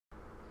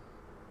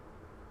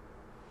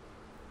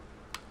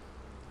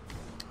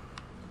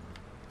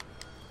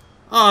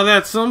Oh,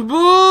 that's some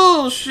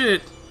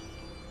bullshit.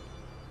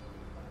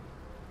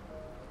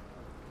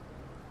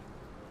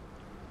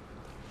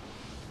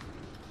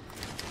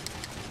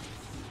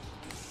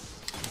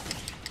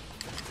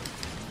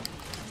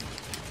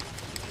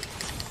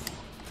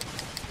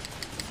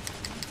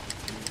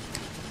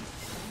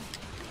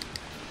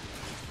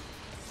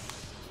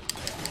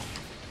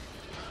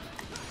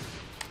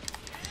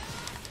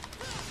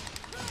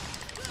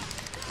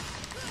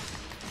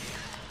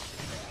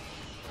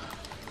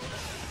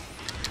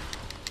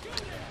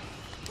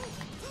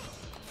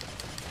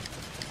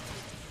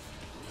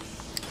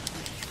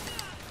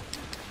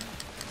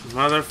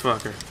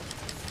 Motherfucker.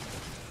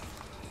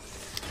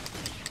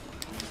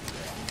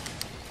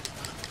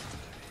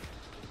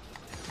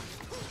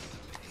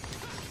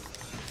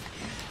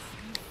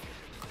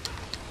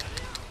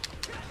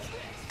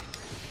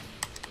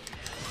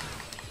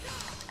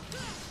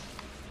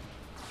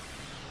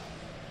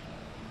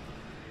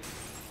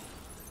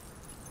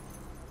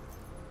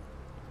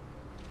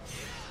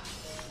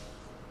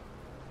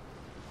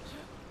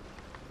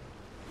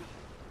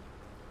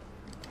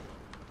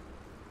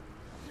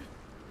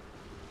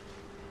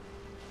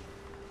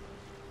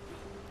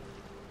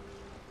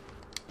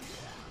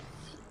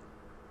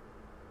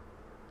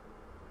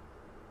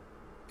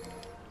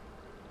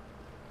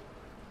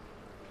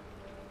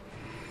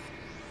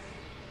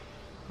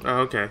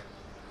 Oh, okay.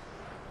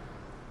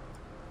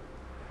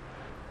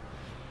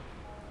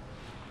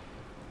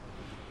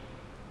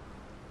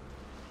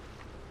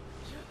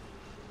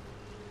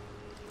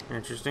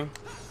 Interesting.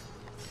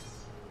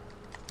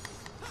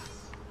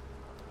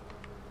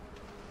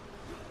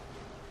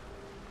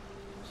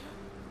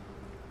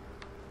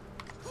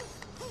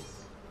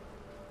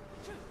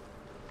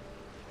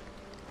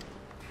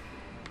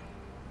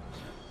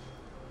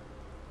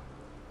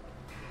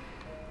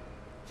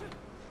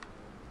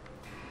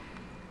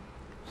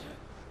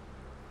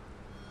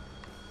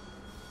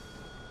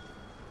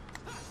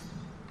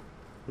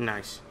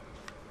 Nice.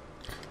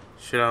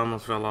 Shit, I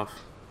almost fell off.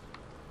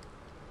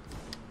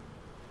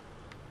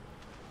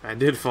 I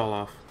did fall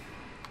off.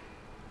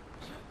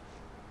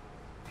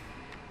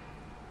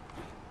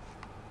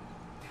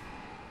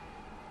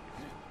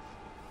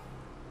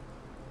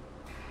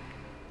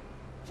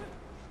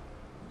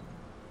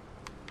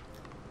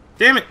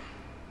 Damn it!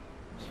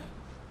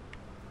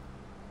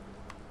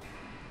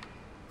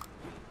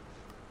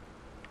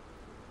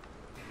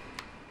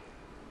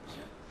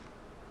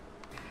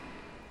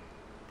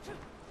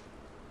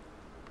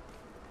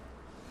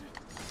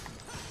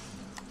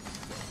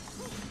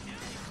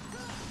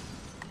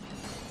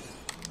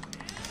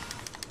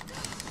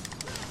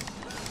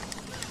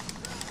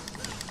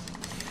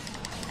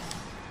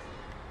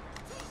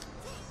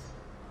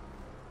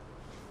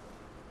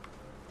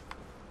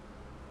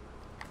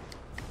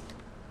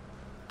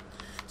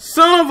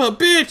 Son of a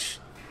bitch!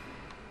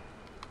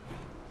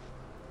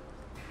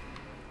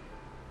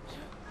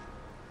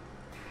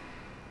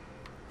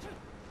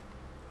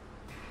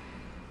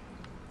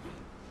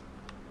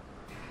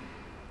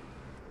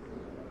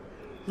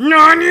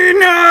 Nani,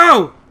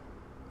 no!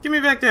 Get me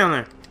back down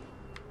there.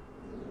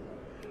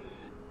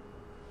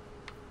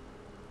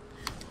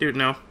 Dude,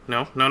 no.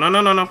 No. No, no,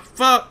 no, no, no.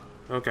 Fuck!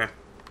 Okay.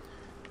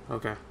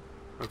 Okay.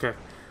 Okay.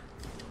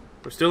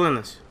 We're still in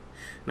this.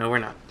 No, we're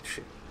not.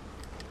 Shit.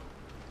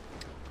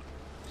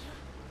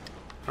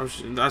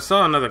 I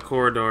saw another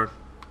corridor.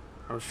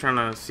 I was trying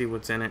to see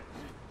what's in it.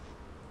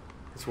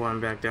 That's why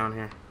I'm back down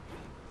here.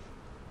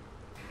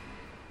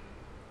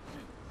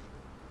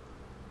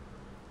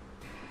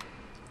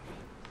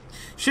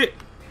 Shit!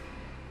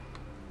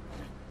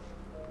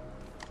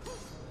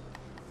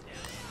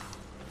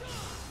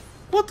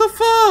 What the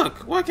fuck?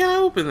 Why can't I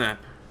open that?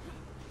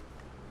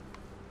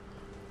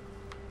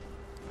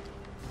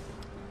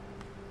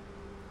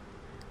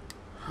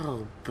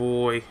 Oh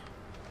boy.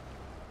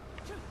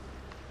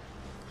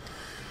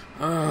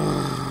 I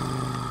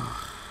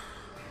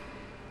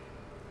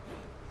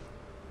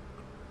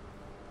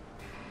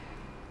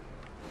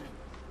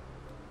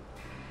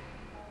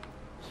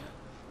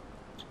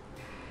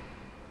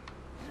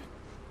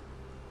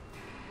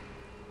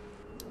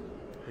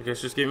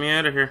guess just get me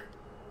out of here.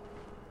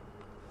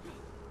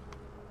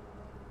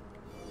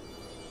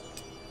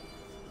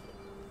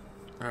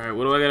 Alright,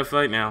 what do I gotta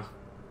fight now?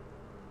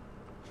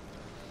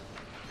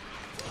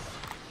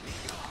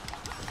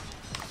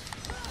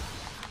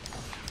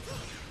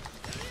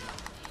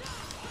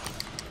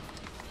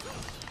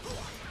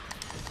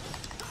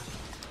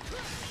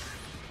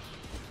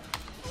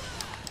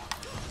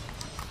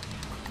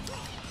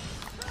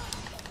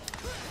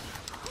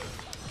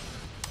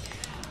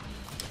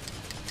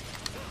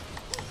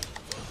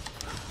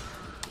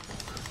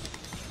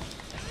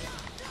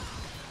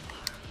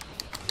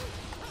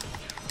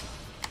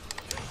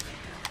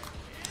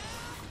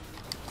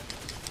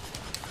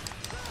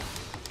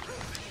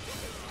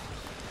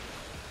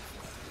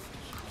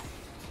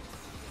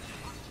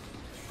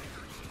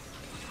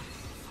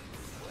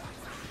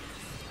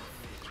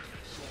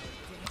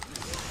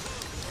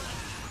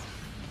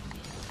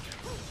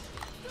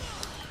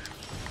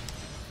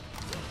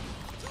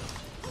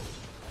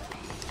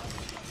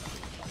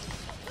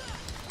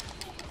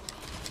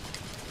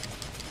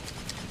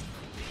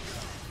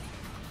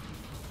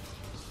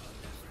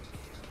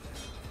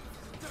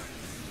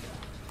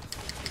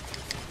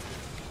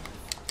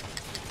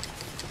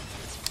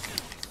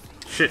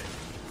 Shit.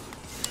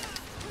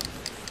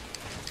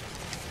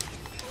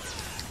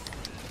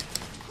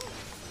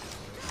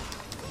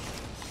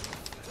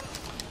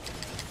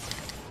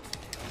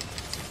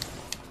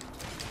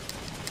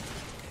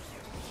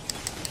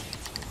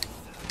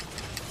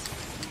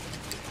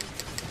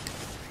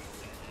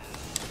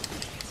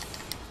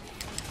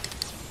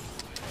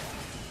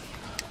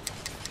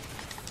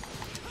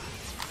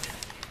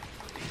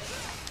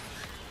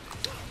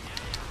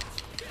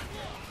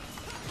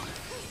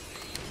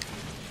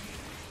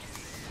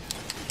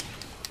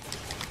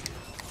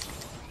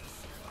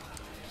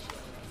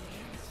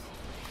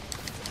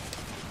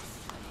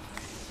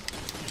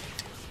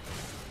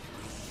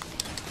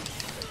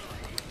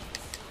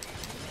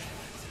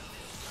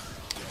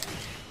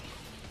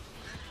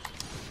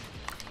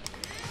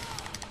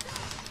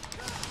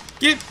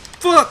 Get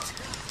fucked!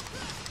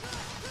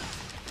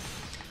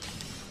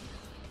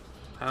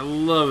 I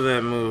love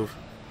that move.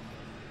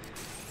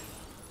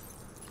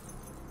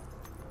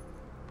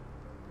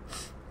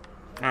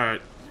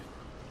 Alright.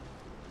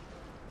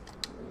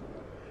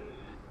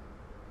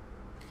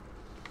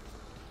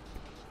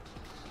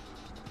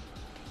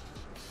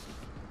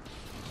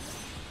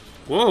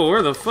 Whoa,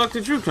 where the fuck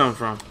did you come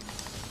from?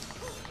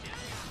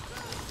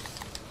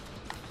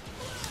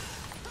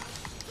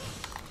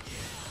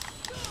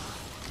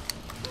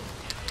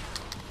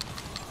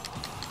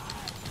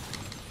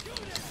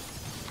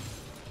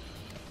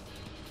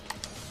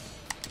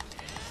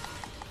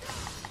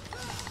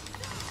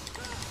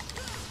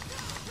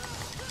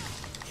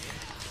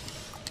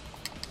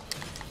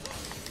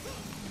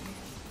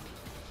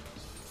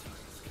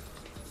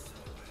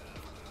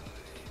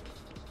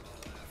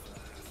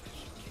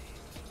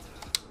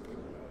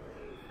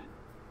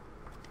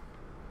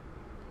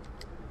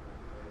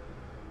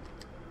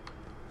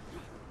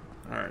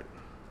 Alright,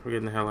 we're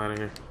getting the hell out of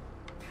here.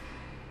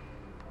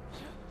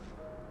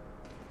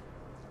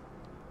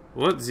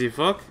 What the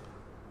fuck?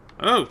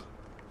 Oh!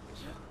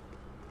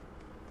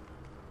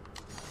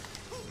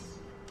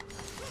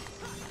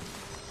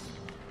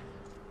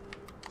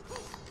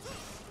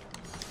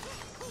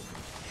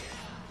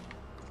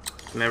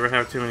 Never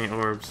have too many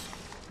orbs.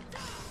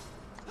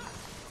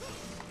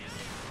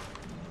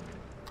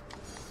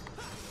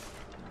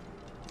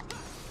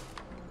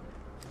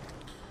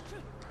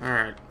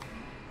 Alright.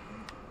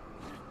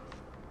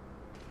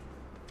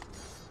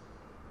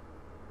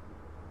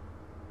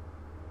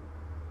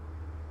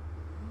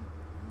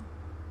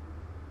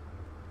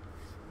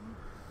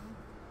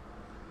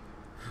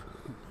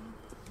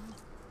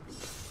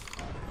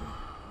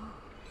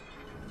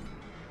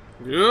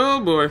 Oh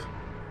boy.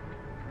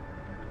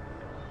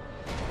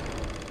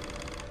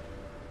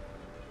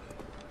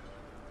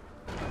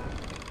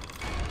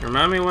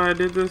 Remind me why I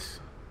did this?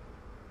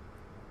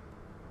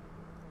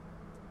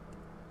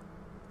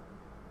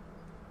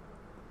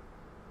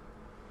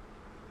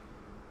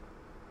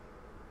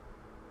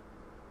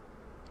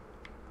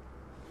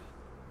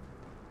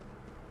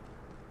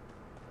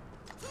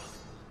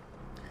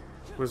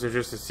 Was there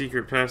just a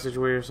secret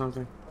passageway or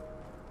something?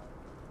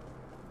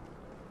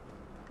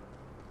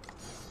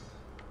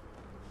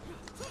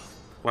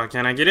 Why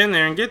can't I get in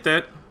there and get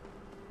that?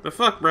 The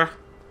fuck, bruh?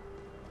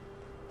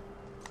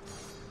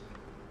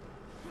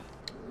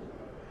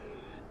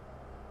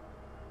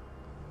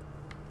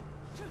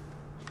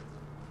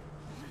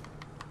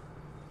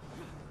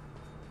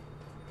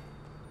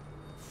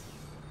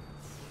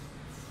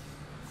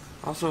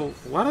 Also,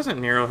 why doesn't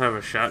NERO have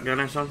a shotgun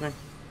or something?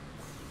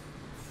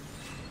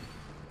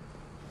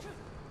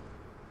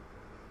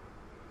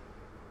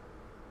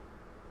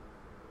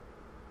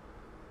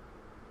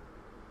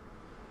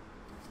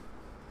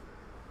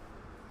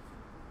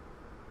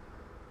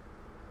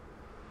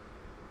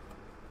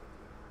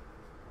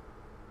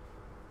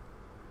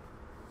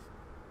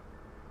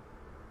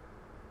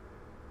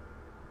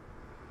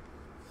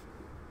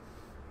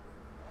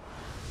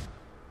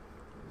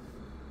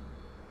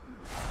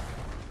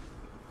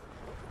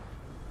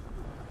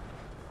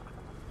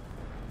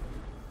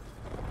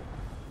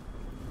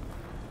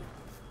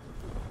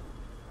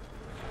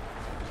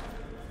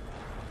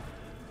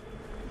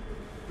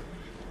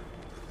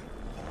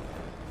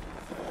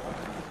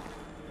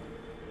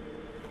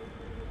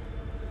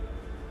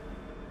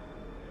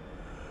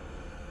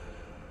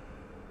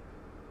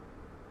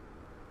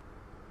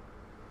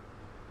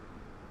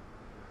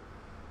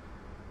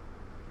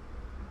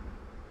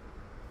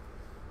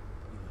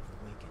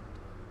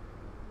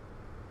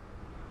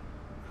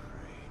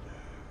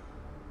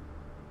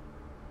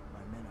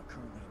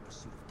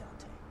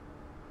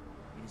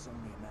 It is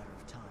only a matter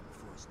of time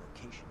before his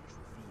location is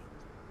revealed.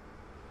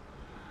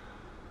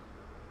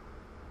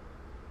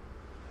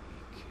 He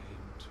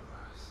came to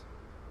us.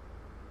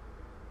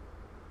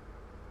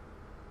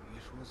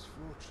 It was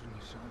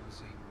fortunate I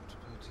was able to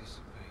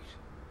participate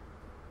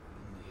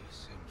in the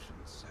Ascension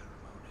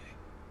ceremony.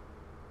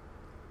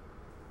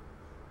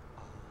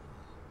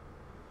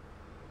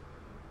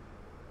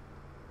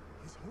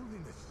 His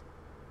Holiness!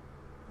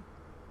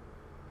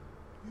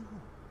 You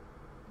look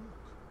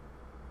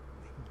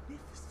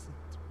magnificent.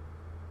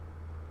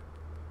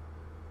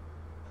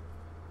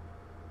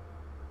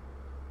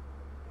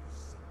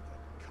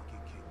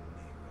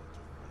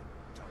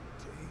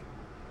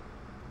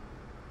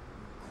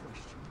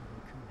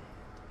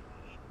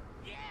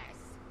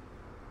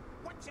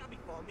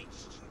 for me?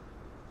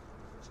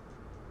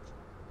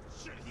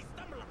 Should he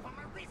stumble upon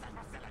my research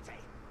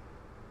facility?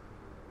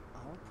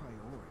 Our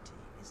priority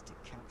is to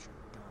capture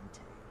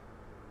Dante.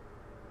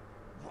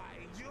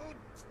 Why, you...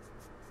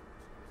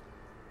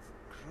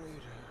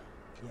 Crater,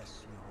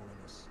 Yes, Your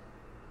Holiness.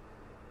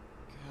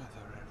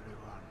 gather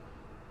everyone.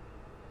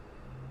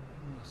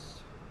 We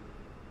must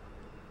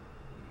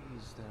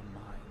ease their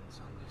minds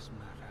on this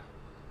matter.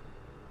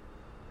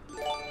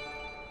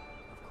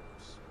 Of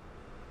course.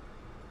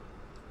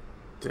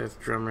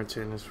 Death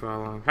Drummerton is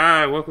following.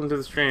 Hi, welcome to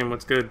the stream.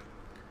 What's good?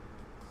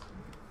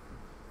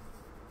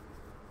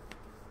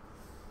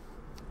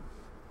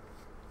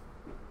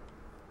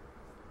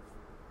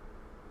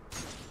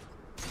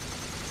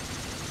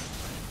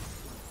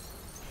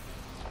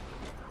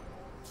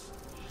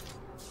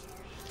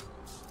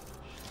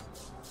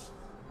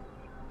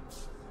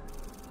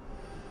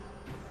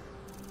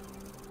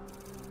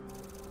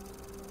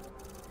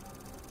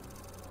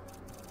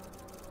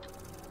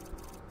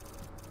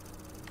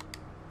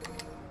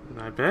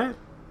 Not bad.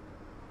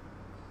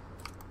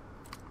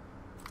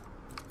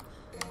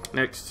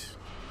 Next.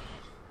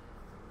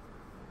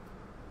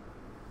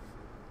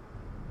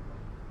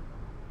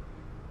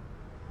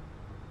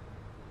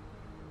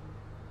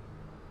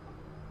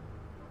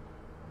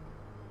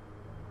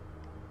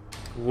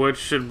 What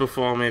should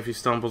befall me if he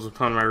stumbles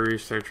upon my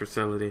research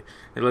facility?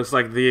 It looks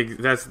like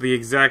that's the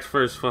exact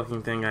first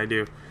fucking thing I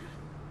do.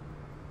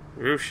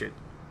 Oh shit.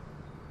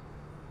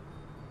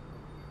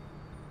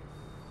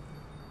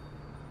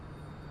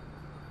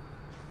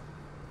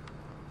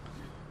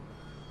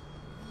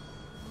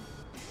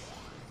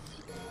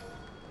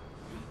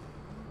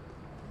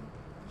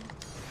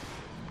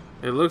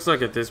 It looks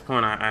like at this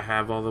point I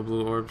have all the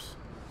blue orbs.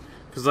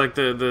 Cause like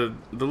the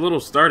little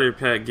starter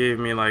pack gave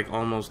me like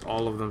almost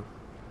all of them.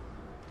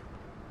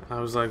 I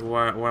was like,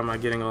 why am I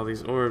getting all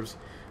these orbs?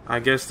 I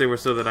guess they were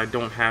so that I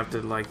don't have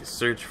to like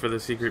search for the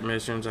secret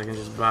missions. I can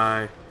just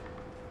buy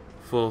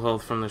full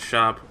health from the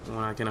shop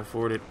when I can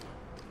afford it.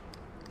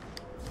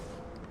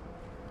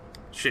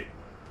 Shit.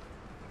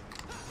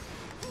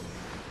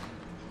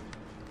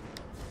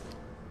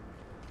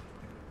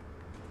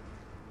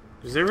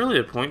 Is there really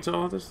a point to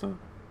all this though?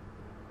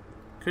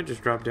 Could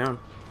just drop down.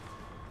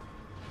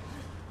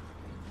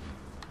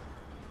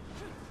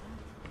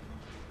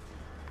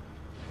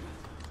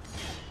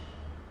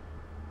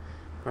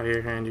 By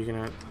your hand, you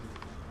can.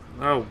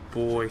 Oh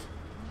boy.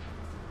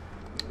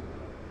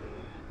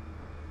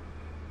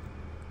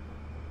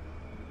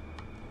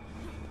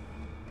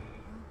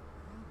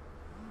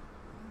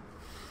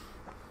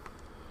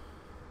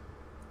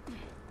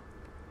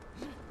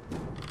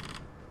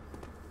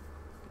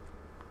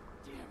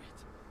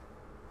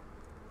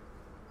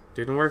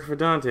 Didn't work for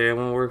Dante, it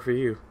won't work for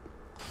you.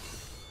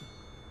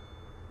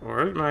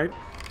 Or it might.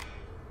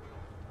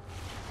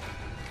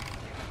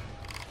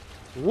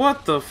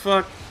 What the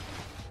fuck?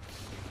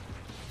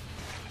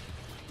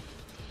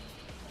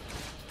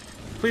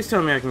 Please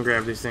tell me I can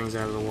grab these things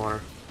out of the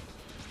water.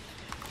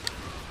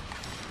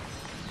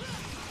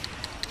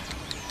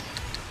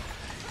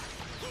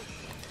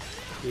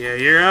 Yeah,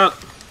 you're out.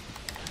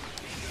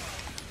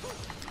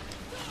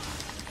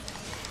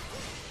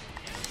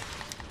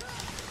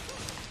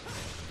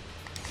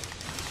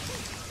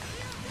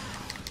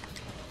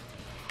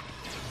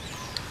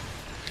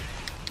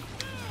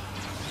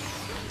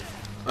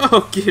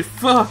 Oh, get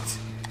fucked!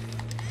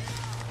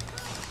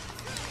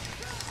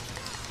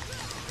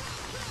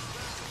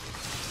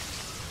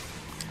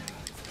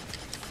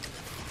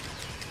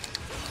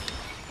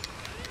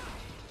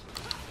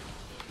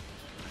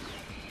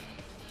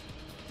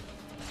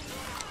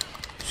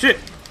 Shit!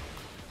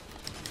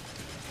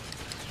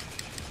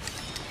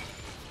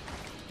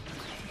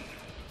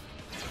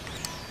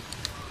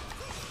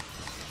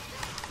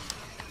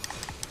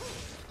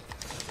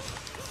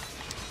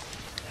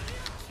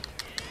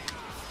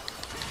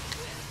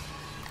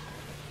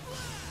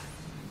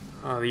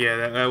 Oh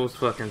yeah, that was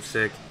fucking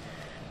sick.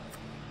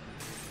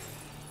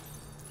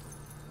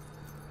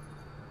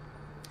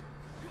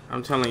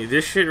 I'm telling you,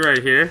 this shit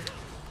right here,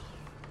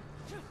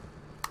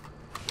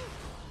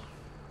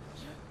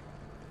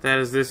 that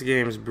is this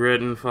game's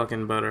bread and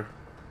fucking butter.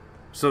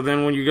 So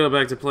then when you go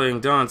back to playing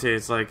Dante,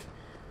 it's like,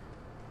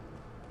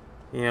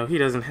 you know, he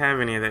doesn't have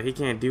any of that. He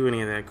can't do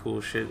any of that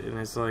cool shit. And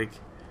it's like,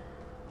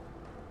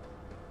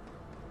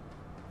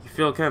 you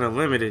feel kind of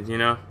limited, you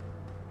know?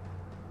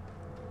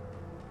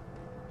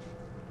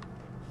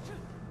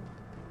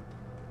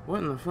 What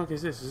in the fuck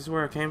is this? Is this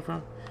where I came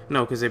from?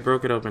 No, because they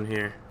broke it open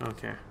here.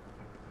 Okay.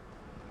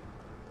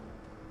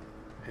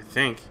 I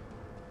think.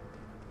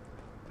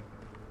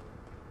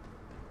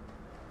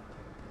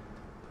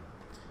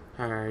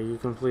 Are you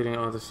completing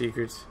all the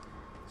secrets?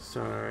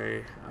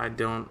 Sorry, I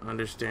don't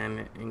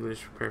understand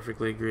English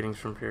perfectly. Greetings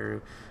from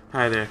Peru.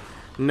 Hi there.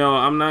 No,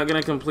 I'm not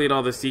gonna complete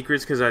all the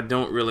secrets because I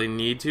don't really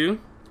need to.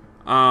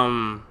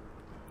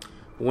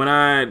 When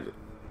I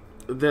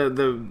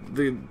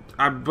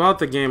I bought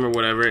the game or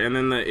whatever, and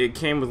then it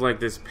came with like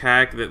this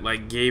pack that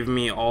like gave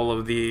me all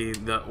of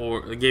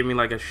it gave me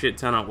like a shit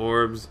ton of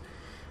orbs,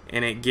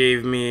 and it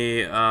gave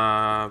me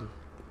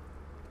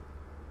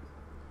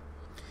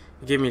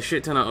It gave me a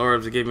shit ton of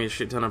orbs. It gave me a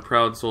shit ton of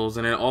proud souls,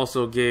 and it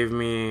also gave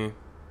me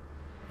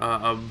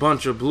a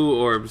bunch of blue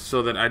orbs,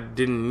 so that I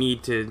didn't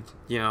need to,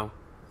 you know,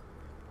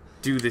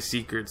 do the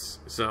secrets.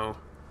 So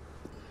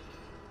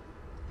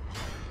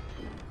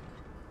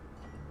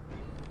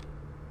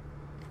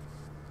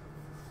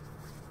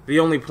the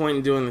only point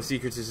in doing the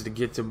secrets is to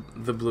get to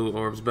the blue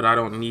orbs, but I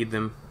don't need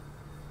them.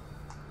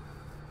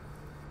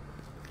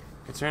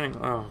 Concerning,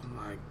 oh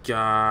my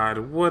god,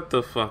 what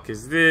the fuck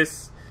is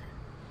this?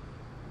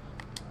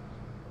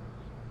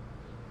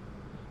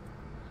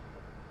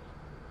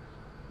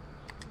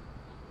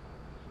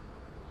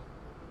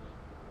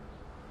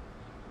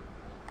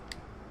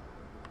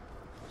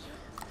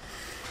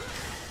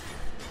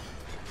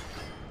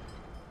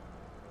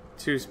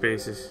 Two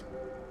spaces.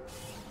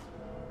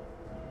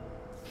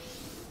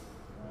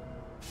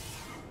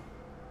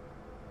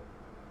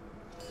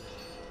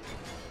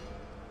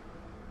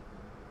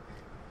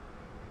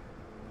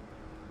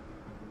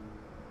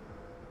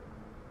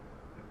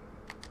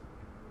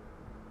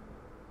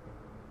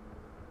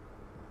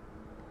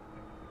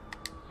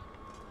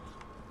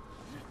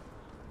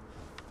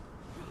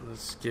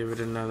 Let's give it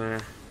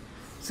another.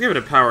 Let's give it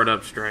a powered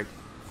up strike.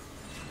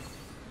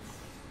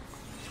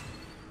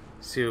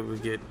 See what we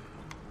get.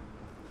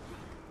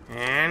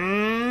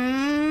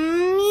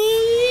 And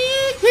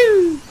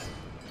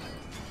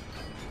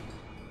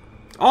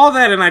all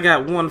that, and I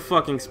got one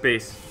fucking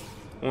space.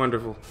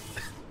 Wonderful.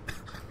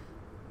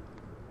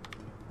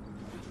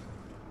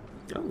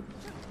 Oh.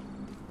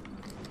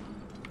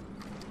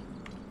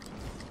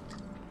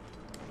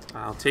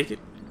 I'll take it.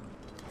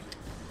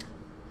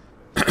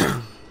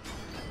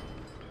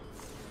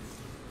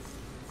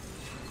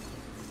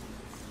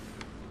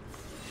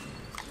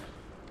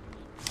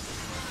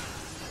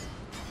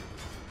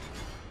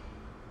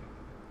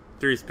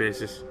 Three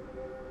spaces.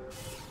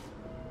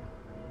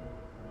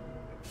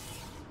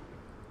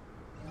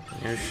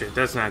 Oh shit,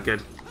 that's not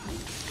good.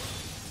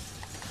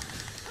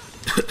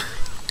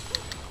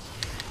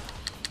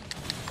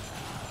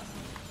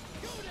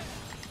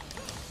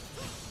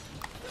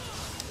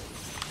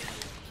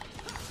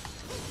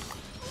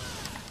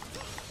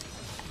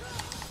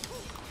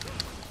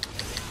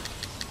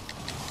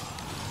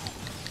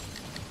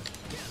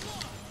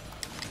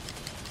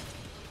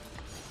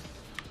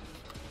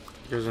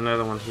 There's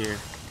another one here.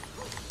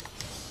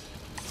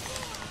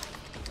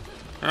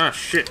 Ah,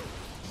 shit.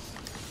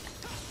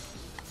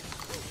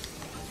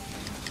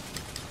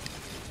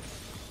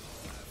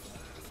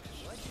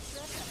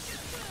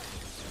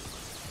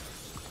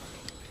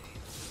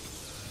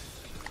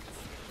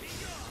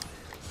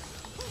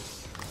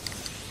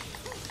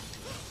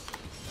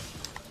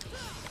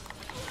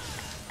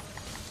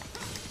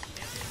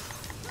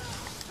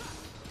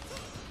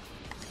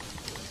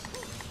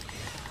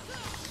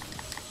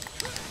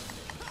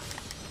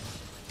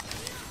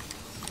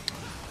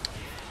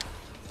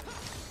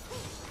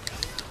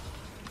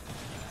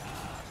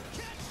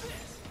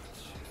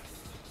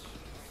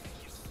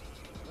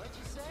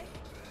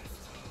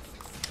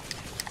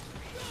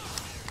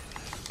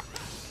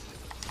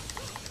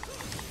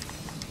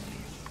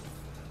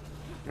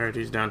 Alright,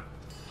 he's done.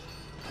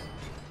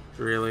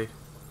 Really?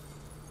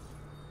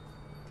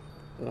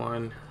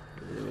 One.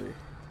 Really?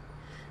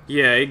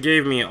 Yeah, it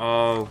gave me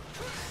all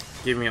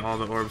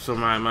the orbs, so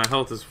my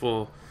health is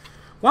full.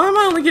 Why am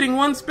I only getting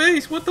one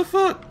space? What the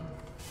fuck?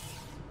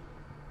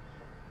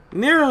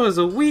 NERO is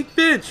a weak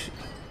bitch.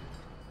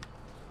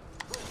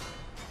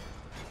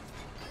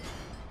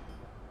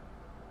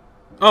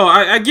 Oh,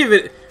 I give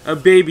it a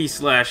baby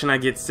slash and I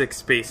get 6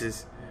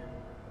 spaces.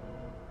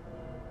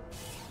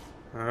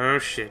 Oh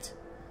shit.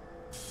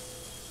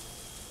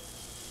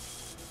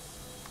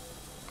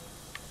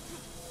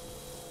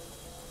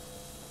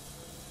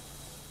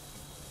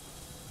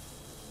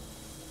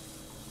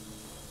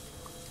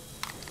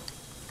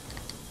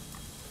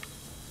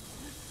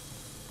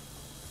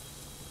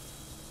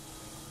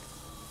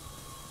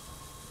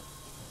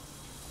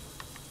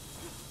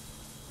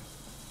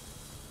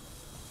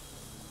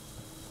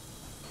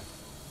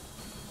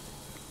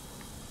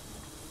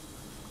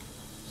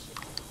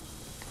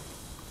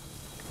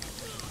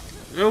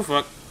 Oh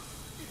fuck.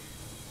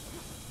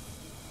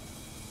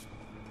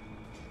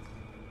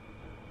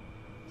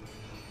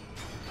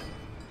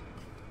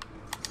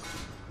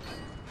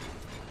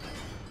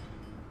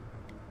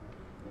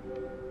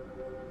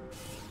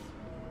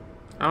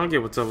 I don't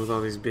get what's up with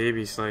all these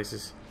baby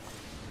slices.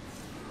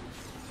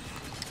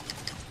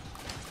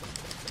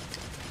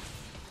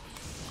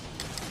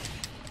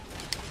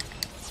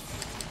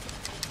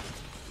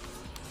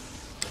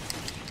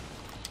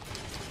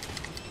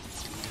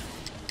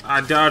 I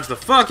dodged the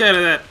fuck out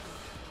of that.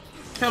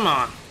 Come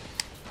on.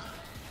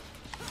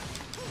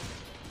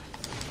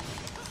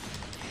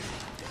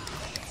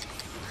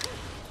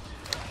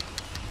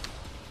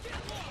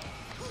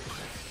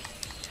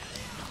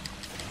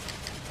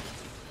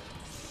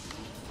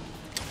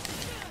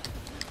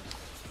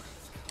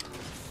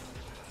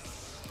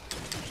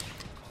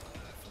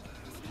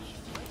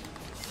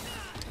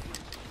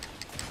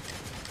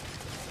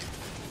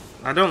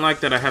 I don't like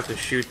that I have to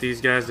shoot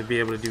these guys to be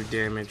able to do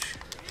damage.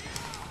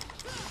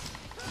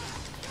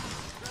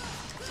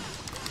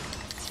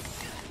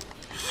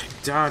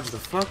 dodge the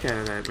fuck out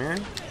of that,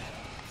 man.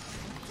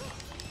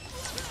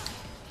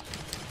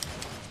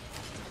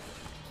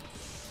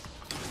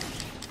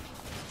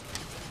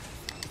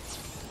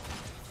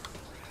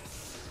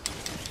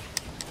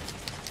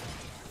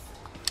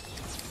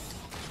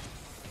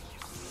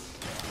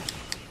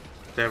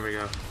 There we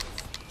go.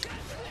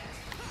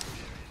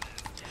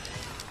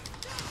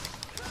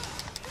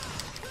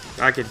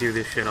 I could do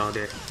this shit all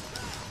day.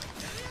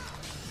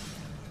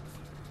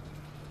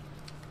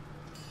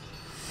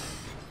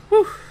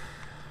 Whew.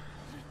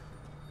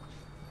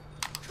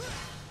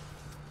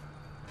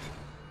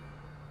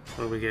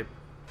 What do we get?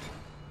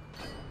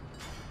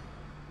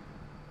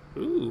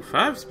 Ooh,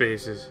 5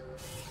 spaces.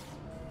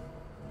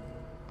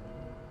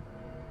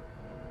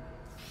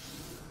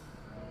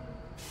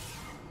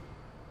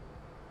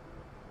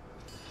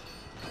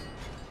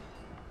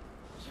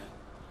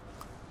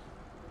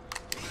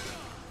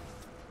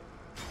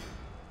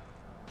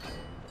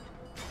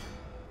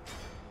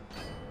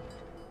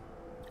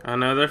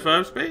 Another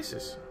 5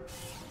 spaces.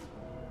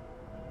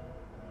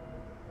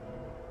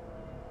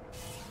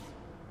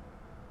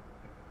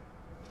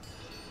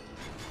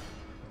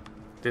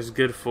 Does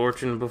good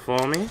fortune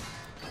befall me?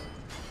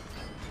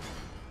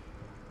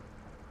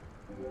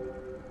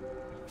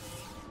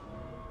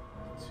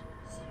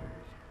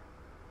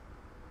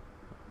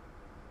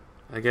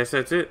 I guess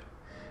that's it.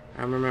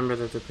 I remember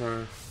that the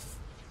power.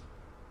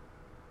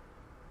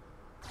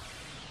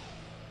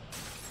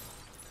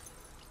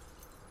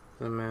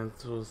 The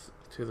mantles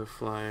to the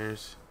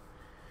flyers.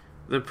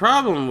 The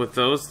problem with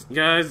those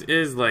guys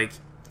is, like,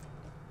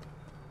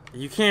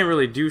 you can't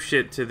really do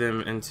shit to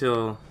them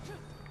until,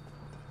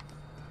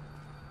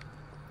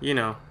 you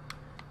know.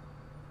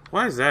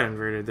 Why is that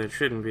inverted? That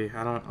shouldn't be.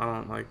 I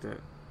don't like that.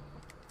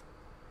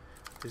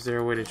 Is there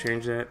a way to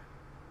change that?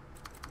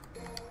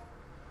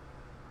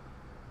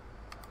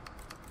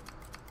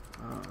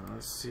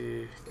 Let's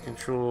see.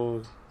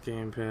 Control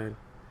gamepad.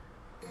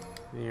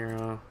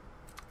 NERO.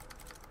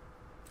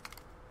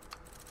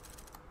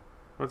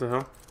 What the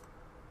hell?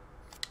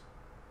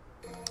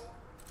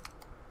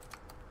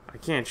 I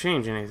can't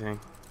change anything.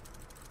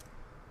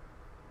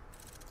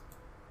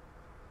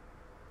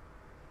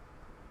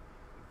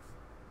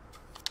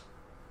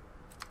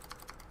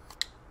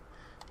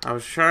 I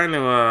was trying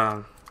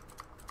to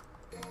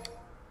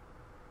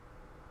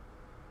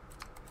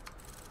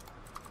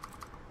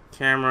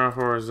camera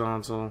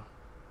horizontal,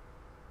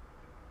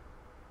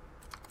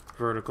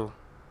 vertical,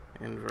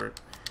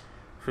 invert.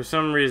 For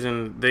some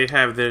reason, they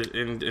have their,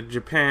 in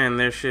Japan,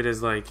 their shit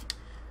is like,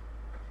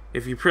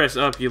 if you press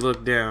up, you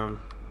look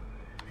down.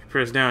 If you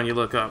press down, you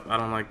look up. I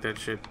don't like that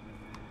shit.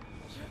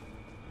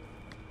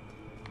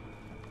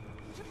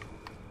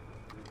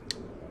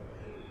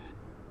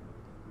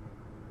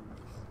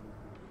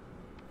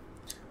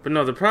 But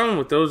no, the problem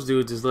with those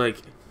dudes is,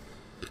 like,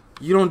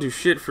 you don't do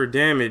shit for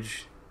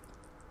damage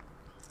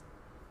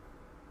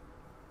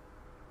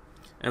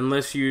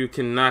unless you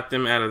can knock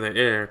them out of the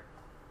air.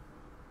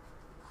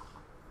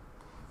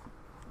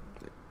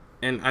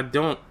 And I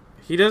don't...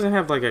 He doesn't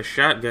have, like, a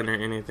shotgun or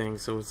anything,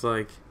 so it's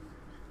like...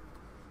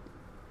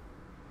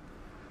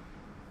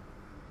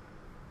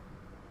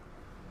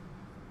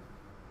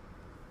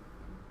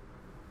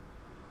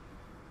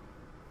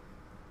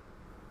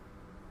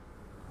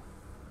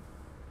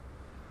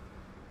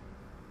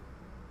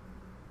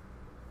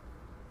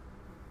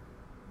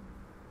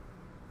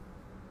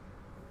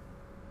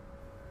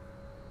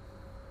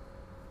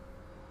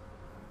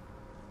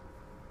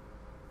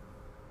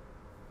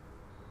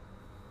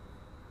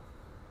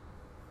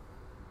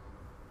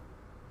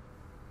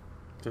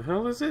 The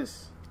hell is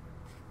this?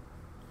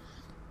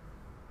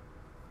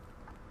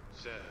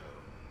 So,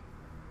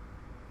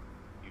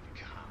 you've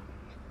come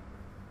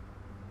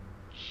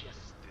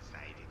just as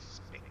I'd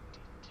expected.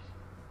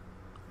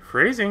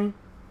 Phrasing.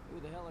 Who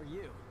the hell are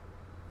you?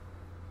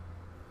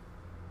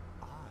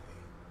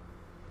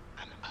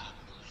 I'm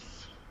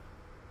Argus.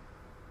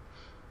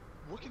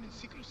 Working in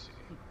secrecy.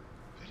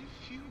 Very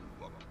few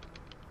are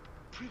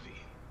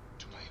privy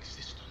to my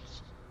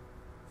existence.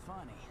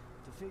 Funny.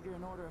 To figure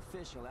an order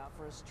official out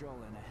for a stroll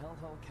in a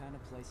hellhole kind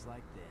of place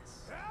like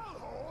this.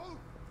 Hellhole?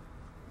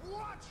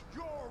 Watch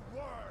your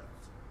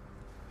words!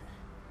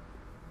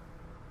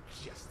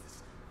 Just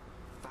as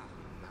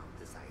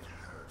foul-mouthed as I'd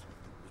heard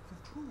the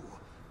true.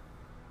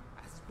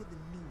 As were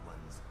the new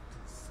ones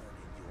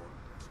concerning your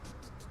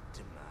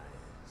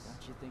demise.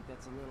 Don't you think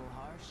that's a little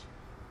harsh?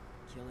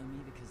 Killing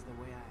me because of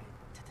the way I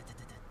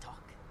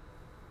talk?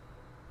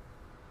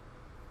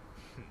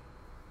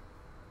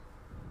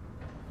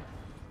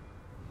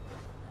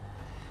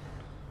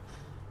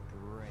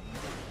 Great.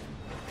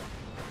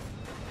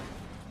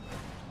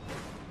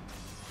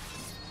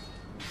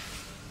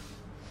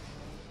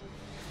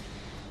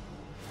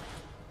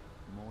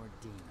 More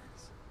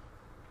demons.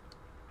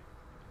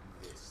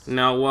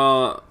 Now,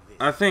 while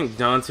I think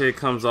Dante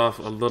comes off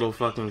a little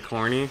fucking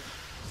corny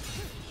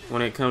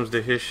when it comes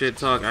to his shit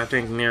talk, I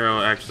think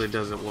NERO actually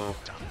does it well.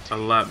 A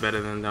lot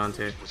better than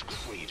Dante. Was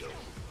Credo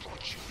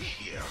brought you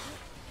here?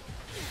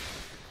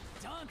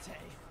 Dante?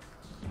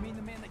 You mean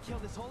the man that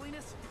killed His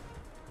Holiness?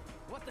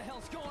 What the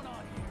hell's going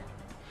on here?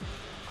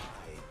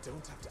 I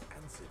don't have to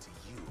answer to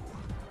you,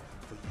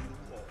 for you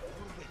are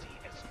already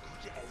as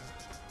good as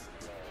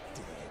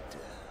dead.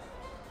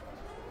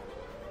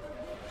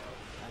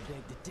 I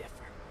beg to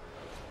differ.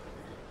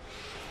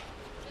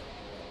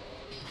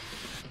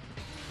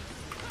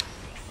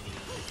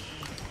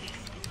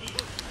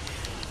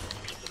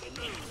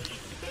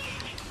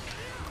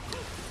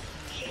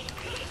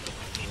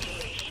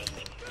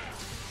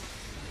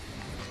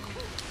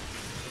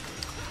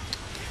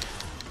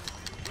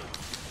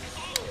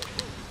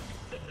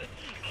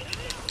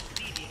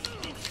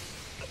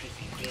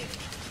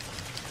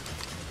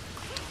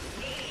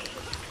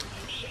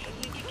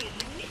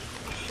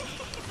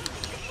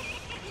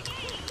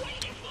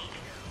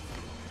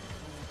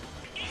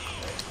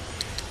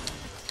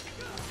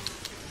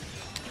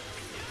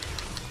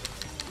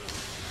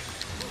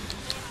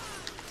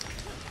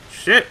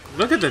 Shit,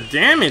 look at the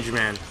damage,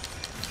 man.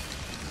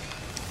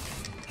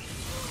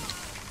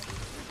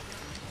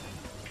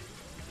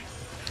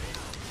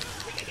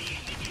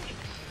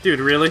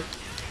 Dude, really?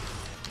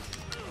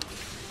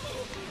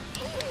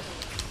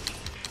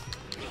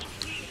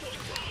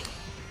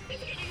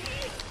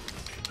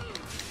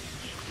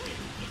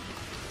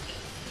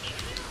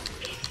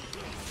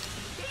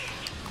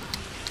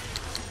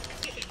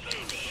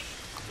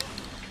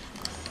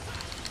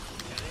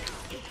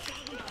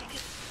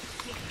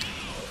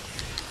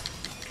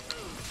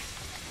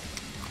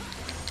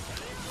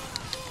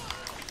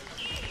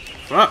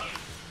 Fuck.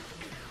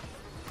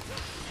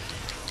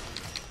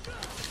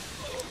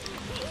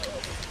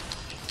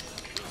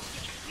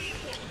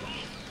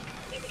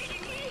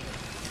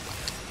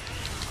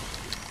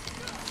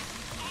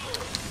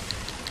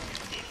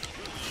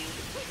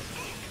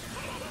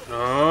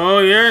 Oh,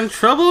 you're in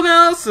trouble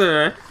now,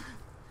 sir.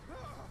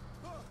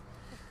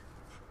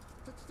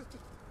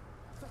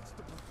 That's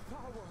the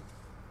power.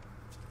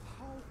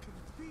 How can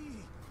it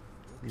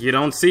be? You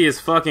don't see his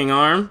fucking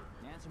arm?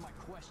 Answer my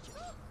question.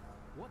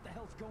 What the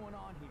hell's going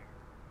on here?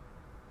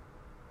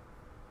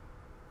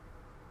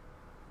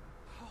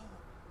 How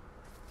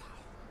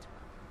profound.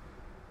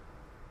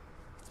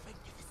 It's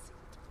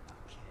magnificent.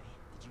 Okay,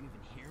 did you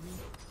even hear me?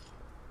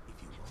 If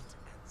you want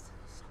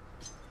answers,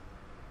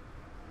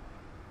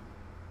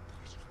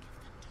 I shall give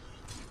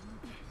them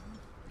to you.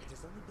 It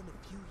has only been a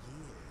few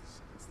years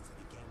since I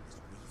began this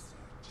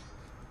research.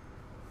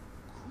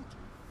 Could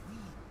we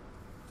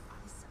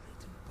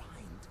isolate and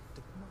bind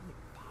demonic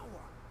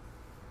power?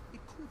 It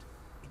could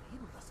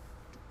enable us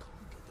to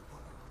conquer the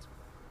world.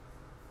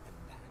 And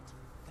that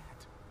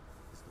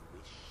is the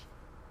wish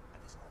of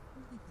His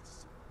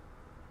Holiness.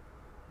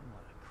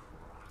 What a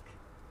crock.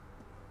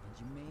 And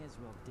you may as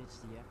well ditch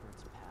the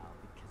efforts, pal,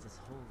 because His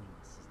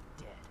Holiness is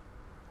dead.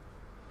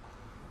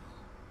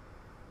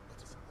 But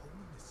His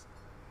Holiness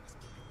has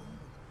been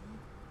born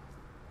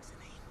as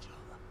an angel.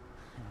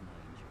 An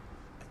angel.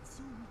 And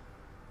soon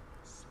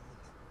so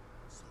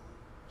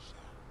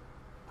shall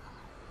I.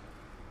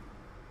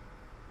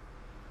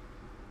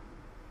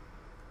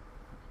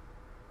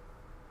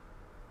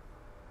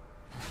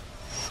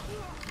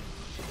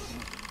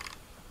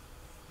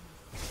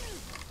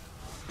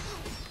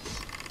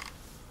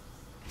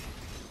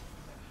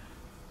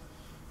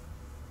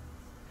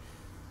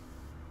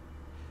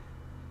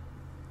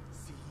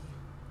 See,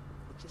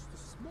 but just a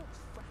small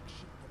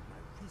fraction of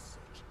my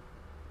research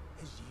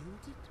has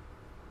yielded.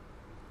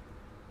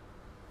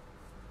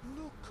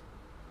 Look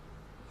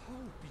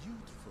how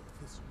beautiful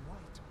this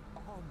white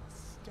armor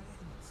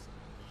stands.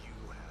 You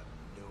have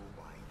no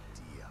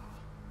idea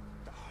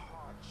the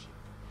hardship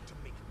to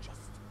make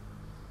just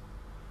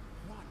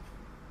one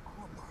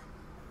armor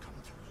come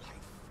to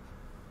life.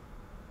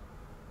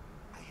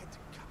 I had to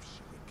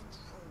capture and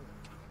control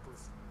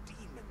countless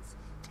demons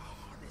to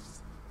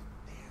harness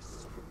their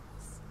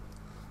souls.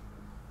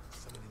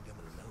 Summoning them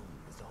alone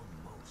was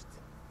almost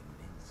an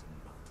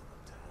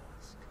insurmountable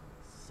task.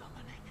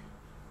 Summoning.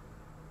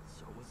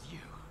 So was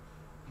you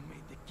who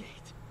made the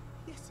gate.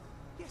 Yes,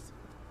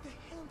 the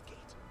Hell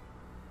Gate.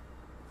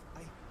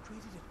 I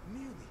created it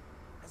merely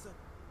as a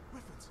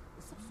reference,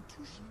 a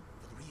substitution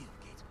for the real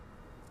gate.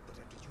 But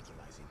after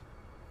utilizing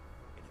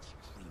an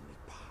extremely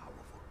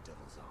powerful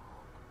devil's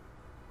arm,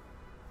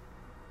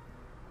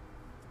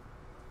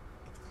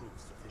 it proved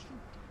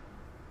sufficient.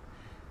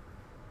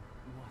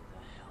 What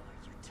the hell are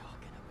you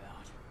talking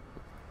about?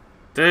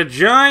 The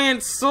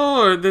giant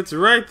sword that's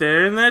right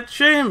there in that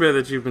chamber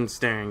that you've been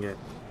staring at.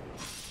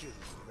 Should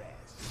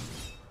rest.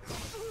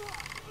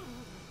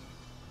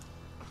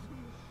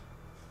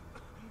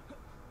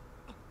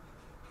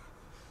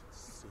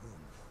 Soon,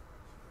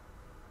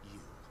 you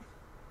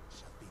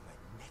shall be my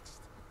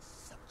next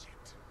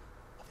subject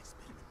of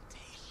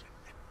experimentation,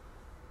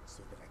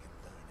 so that I can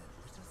learn a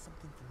little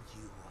something from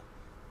you.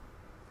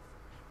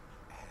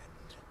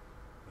 And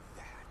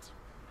that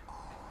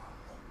arm.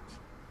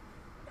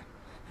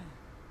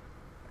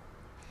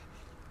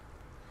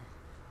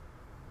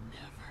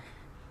 Never.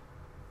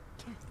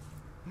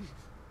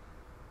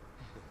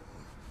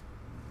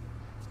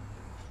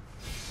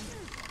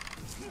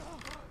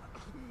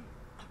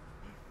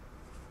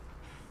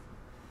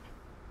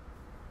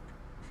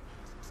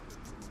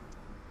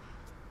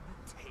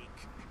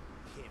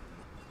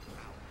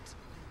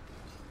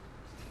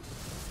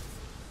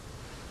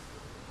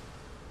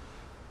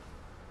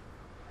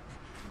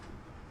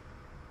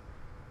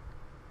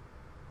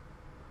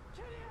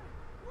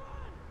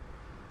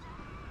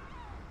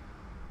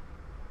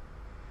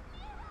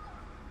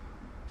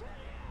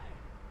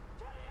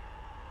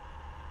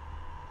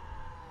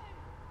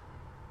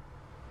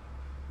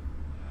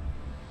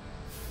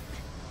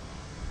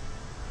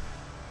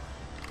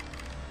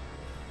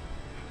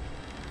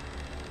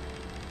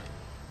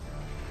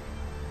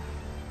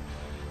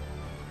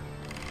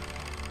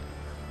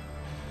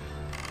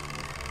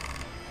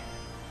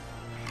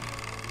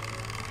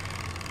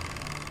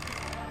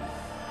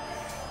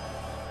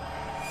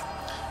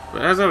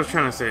 But as I was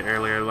trying to say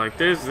earlier, like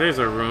there's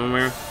a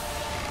rumor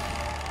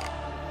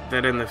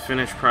that in the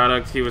finished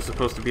product he was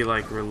supposed to be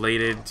like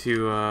related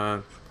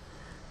to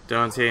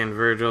Dante and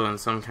Virgil in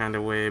some kind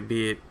of way,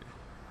 be it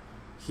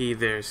he's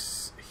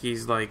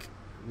like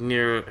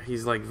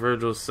he's like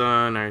Virgil's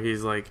son, or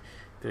he's like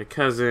their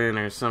cousin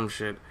or some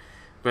shit.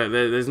 But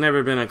there's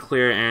never been a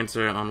clear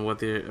answer on what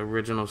the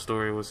original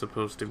story was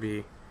supposed to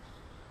be.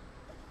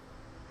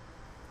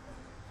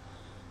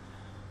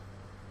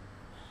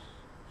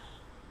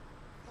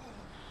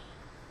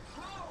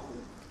 How?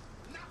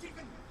 Not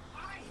even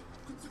I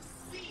could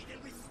succeed in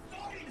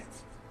restoring it.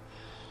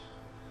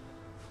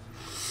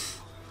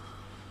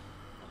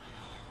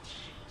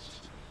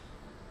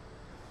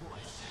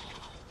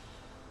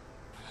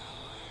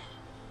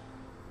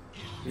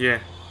 Yeah.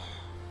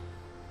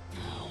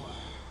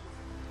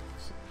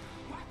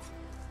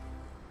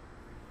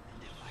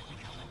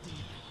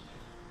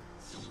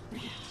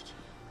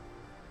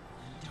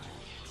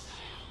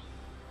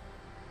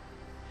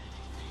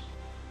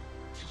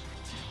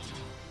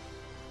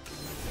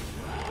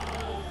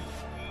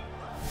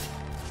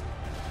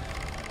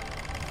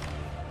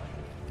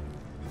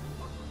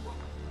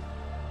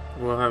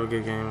 We'll have a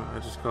good game. I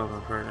just called my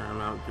partner.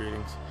 I'm out.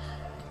 Greetings.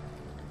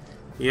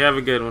 You have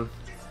a good one.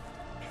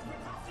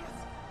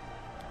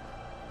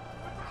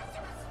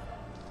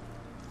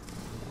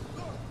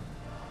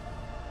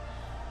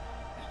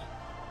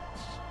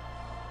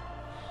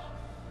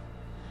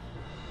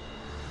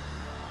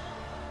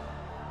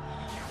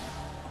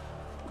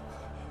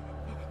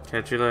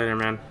 Catch you later,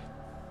 man.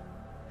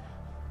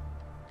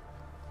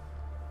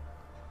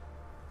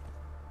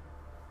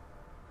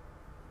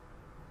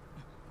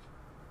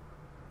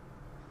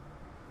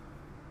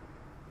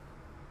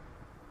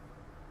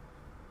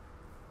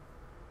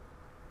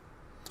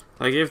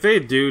 Like, if they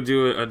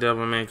do a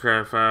Devil May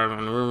Cry 5,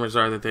 and the rumors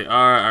are that they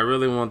are, I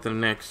really want the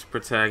next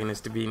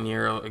protagonist to be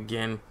Nero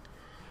again.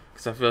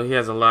 Because I feel he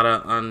has a lot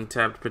of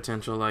untapped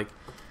potential. Like,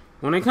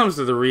 when it comes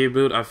to the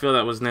reboot, I feel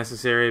that was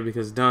necessary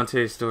because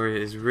Dante's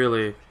story is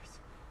really...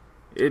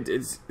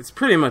 It's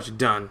pretty much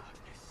done.